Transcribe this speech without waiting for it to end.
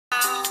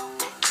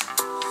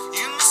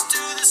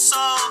this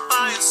all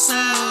by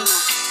yourself.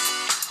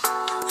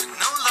 And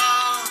no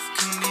love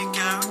can be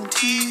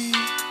guaranteed.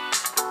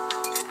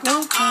 It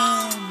don't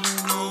come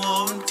with no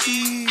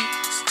warranties.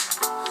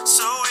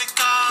 So wake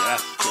up,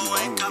 oh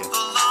wake up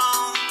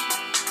alone.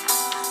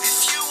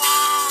 If you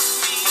want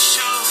me,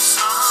 show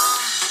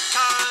some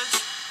courage,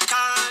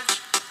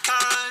 courage,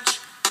 courage,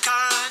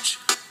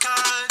 courage,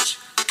 courage,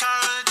 courage,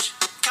 courage,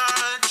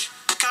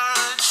 courage,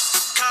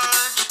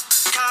 courage,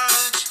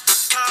 courage,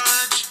 courage,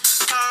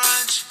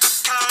 courage,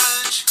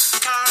 courage,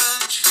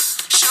 courage,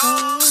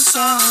 show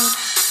some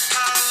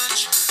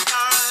courage,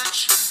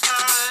 courage,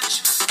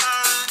 courage,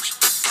 courage,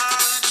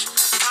 courage,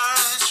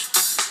 courage,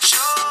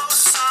 show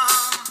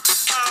some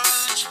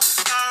courage,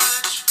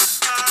 courage,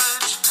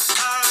 courage,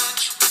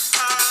 courage,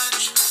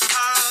 courage,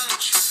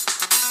 courage.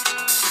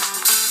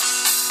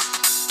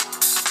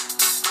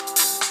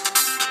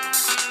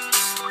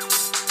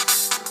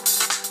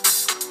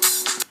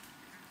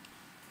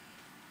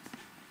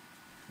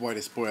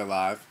 Whitest boy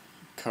alive,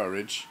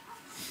 Courage.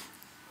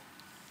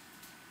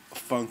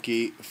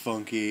 Funky,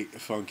 funky,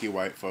 funky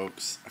white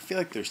folks. I feel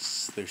like they're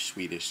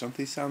Swedish. Don't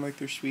they sound like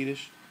they're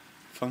Swedish?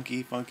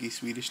 Funky, funky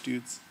Swedish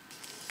dudes.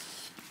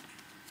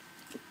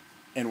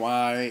 And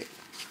why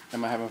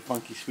am I having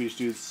funky Swedish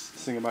dudes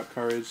sing about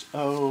courage?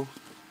 Oh,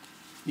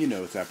 you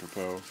know it's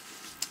apropos.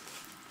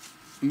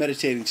 I'm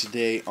meditating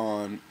today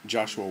on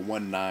Joshua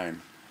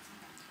 1:9.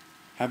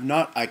 Have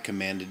not I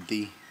commanded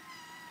thee?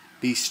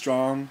 Be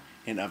strong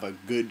and of a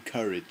good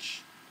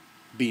courage.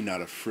 Be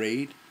not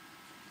afraid,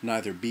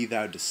 neither be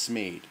thou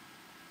dismayed.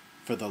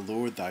 For the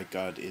Lord thy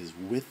God is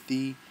with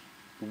thee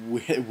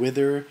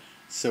whithersoever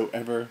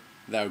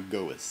thou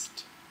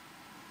goest.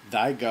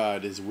 Thy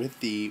God is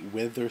with thee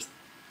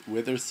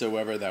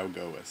whithersoever thou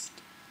goest.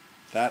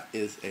 That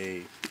is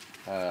a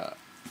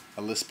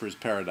lisper's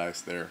paradise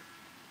there.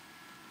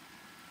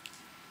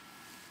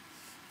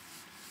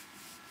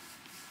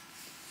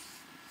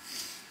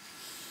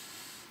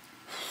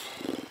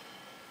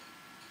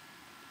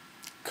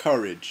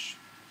 Courage.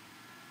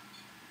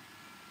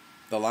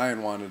 The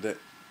lion wanted it.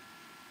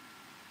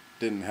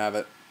 Didn't have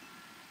it.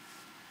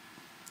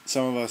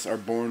 Some of us are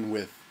born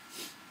with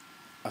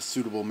a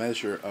suitable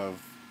measure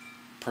of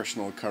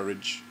personal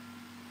courage.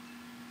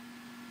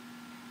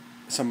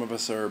 Some of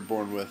us are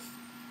born with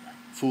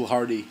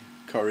foolhardy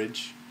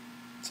courage.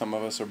 Some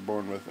of us are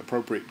born with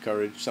appropriate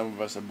courage. Some of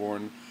us are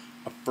born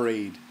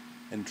afraid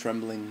and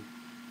trembling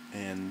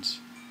and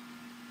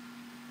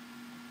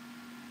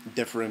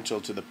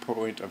deferential to the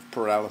point of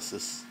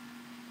paralysis.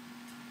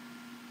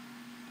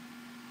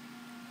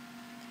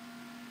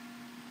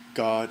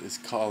 God is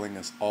calling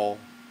us all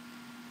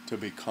to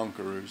be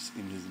conquerors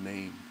in His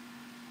name.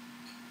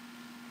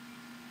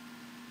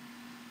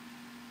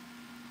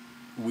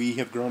 We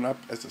have grown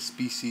up as a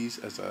species,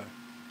 as a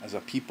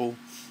people,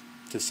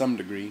 to some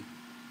degree,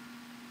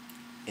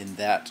 in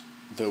that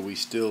though we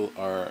still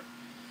are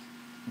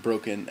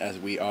broken as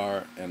we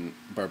are and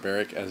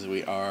barbaric as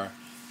we are,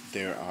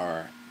 there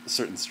are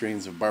certain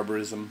strains of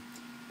barbarism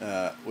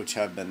which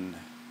have been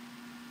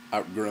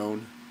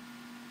outgrown.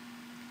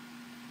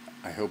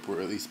 I hope we're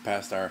at least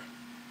past our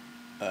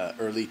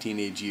early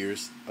teenage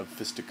years of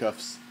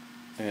fisticuffs,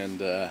 and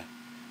the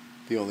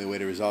only way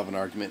to resolve an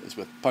argument is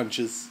with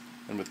punches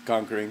and with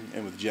conquering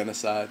and with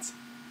genocides.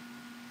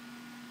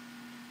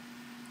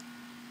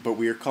 But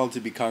we are called to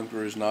be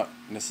conquerors, not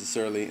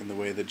necessarily in the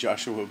way that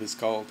Joshua was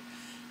called,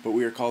 but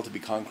we are called to be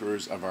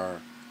conquerors of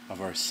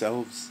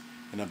ourselves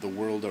and of the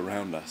world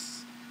around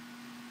us.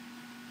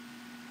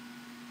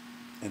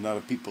 And not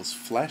of people's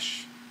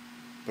flesh,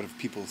 but of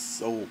people's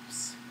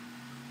souls.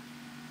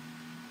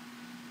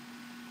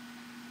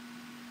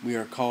 We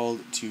are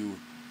called to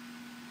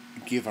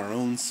give our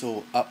own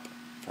soul up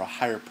for a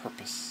higher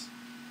purpose.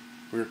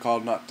 We are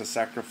called not to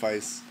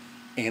sacrifice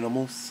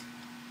animals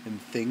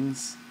and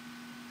things,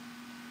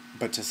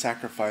 but to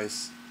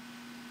sacrifice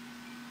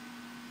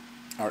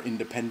our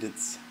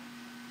independence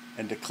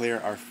and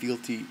declare our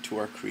fealty to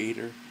our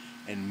Creator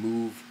and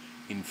move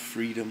in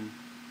freedom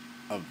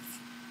of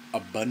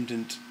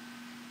abundant,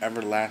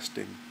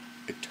 everlasting,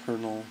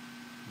 eternal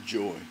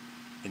joy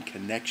and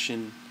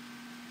connection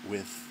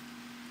with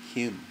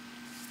Him,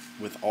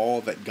 with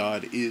all that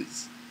God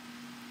is,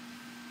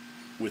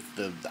 with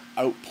the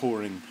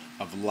outpouring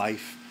of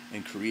life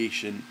and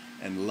creation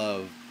and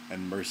love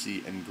and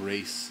mercy and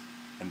grace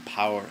and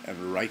power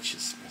and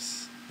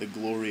righteousness, the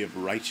glory of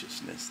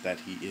righteousness that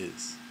He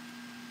is.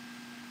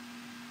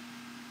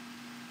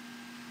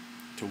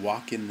 To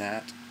walk in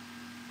that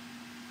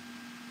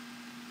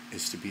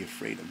is to be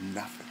afraid of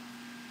nothing,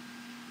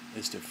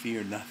 is to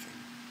fear nothing.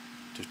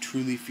 To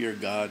truly fear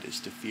God is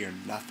to fear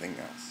nothing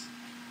else.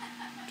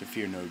 To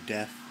fear no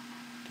death,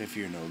 to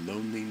fear no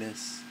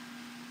loneliness,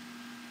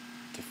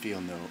 to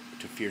fear no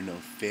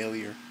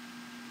failure.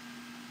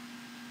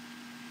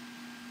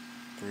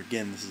 For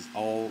again, this is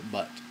all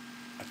but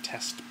a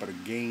test, but a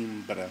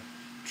game, but a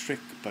trick,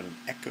 but an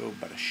echo,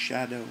 but a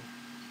shadow.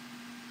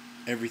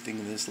 Everything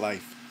in this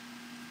life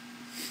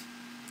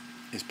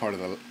is part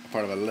of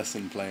a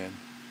lesson plan.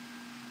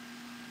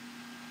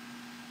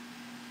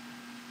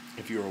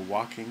 If you are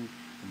walking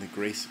in the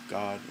grace of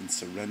God and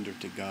surrender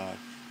to God,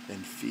 then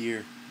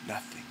fear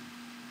nothing.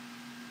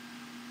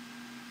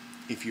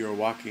 If you are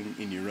walking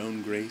in your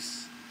own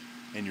grace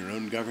and your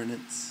own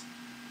governance,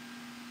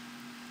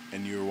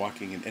 and you're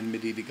walking in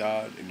enmity to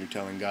God, and you're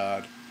telling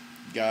God,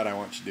 God, I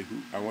want you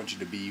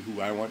to be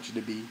who I want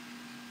you to be.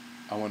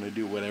 I want to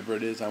do whatever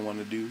it is I want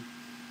to do,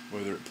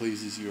 whether it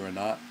pleases you or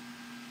not.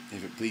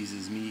 If it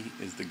pleases me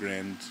is the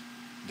grand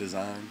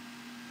design,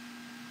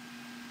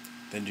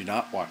 then do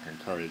not walk in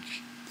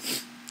courage.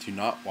 Do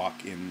not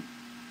walk in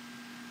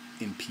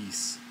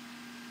peace.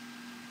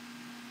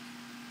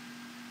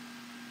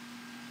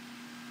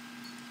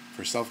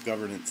 For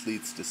self-governance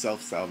leads to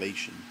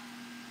self-salvation.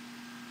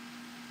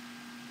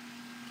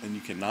 And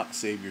you cannot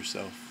save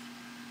yourself.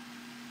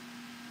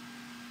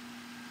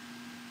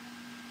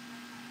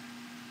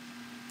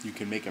 You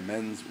can make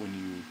amends when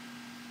you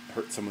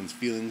hurt someone's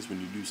feelings, when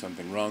you do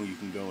something wrong. You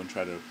can go and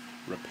try to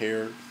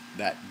repair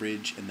that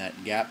bridge and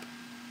that gap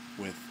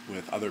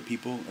with other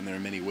people, and there are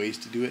many ways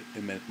to do it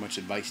and much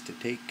advice to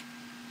take.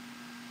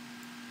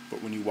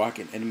 But when you walk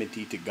in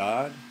enmity to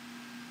God,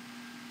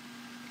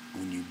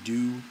 when you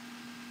do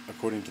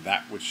according to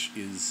that which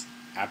is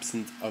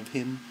absent of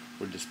Him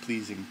or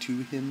displeasing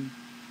to Him,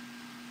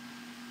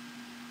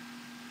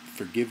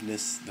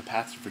 forgiveness, the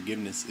path to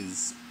forgiveness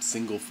is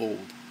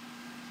singlefold.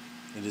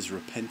 It is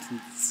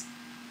repentance.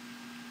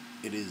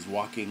 It is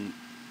walking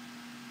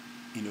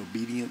in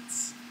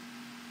obedience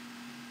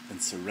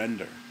and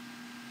surrender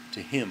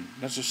to Him.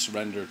 Not just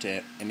surrender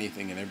to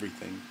anything and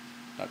everything,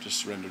 not just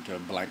surrender to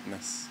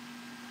blankness,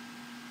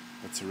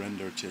 but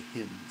surrender to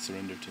Him,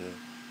 surrender to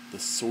the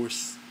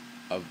source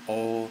of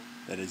all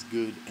that is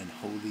good and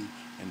holy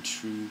and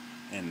true,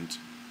 and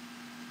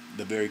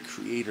the very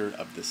creator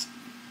of this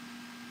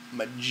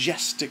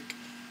majestic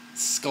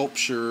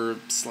sculpture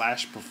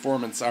 /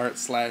 performance art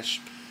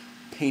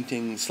 /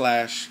 painting /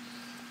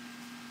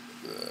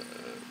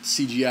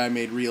 CGI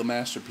made real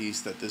masterpiece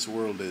that this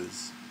world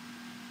is.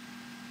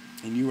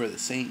 And you are the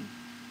same.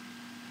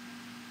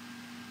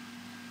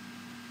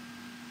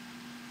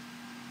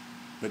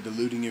 But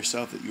deluding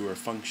yourself that you are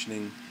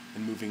functioning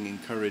and moving in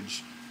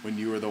courage when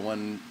you are the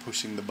one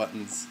pushing the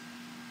buttons,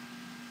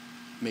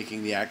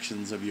 making the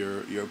actions of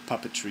your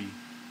puppetry,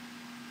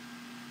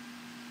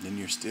 then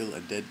you're still a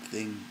dead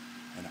thing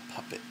and a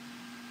puppet.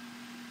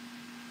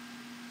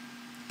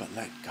 But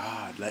let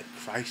God, let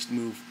Christ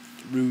move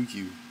through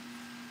you.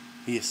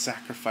 He has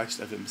sacrificed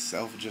of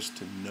Himself just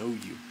to know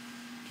you,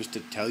 just to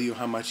tell you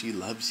how much He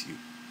loves you,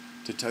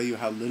 to tell you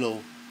how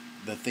little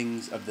the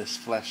things of this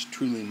flesh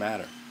truly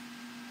matter.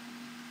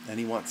 And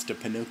He wants to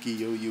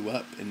Pinocchio you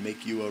up and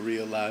make you a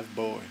real live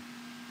boy,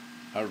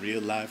 a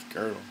real live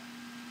girl,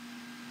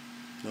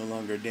 no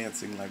longer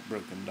dancing like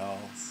broken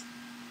dolls,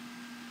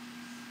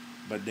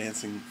 but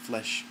dancing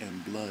flesh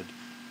and blood,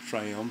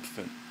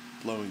 triumphant,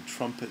 blowing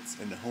trumpets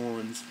and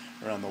horns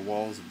around the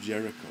walls of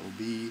Jericho.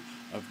 Be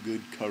of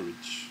good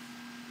courage.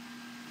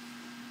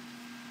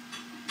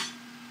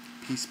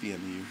 Peace be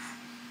unto you.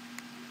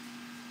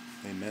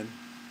 Amen.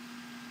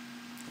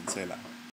 And Selah.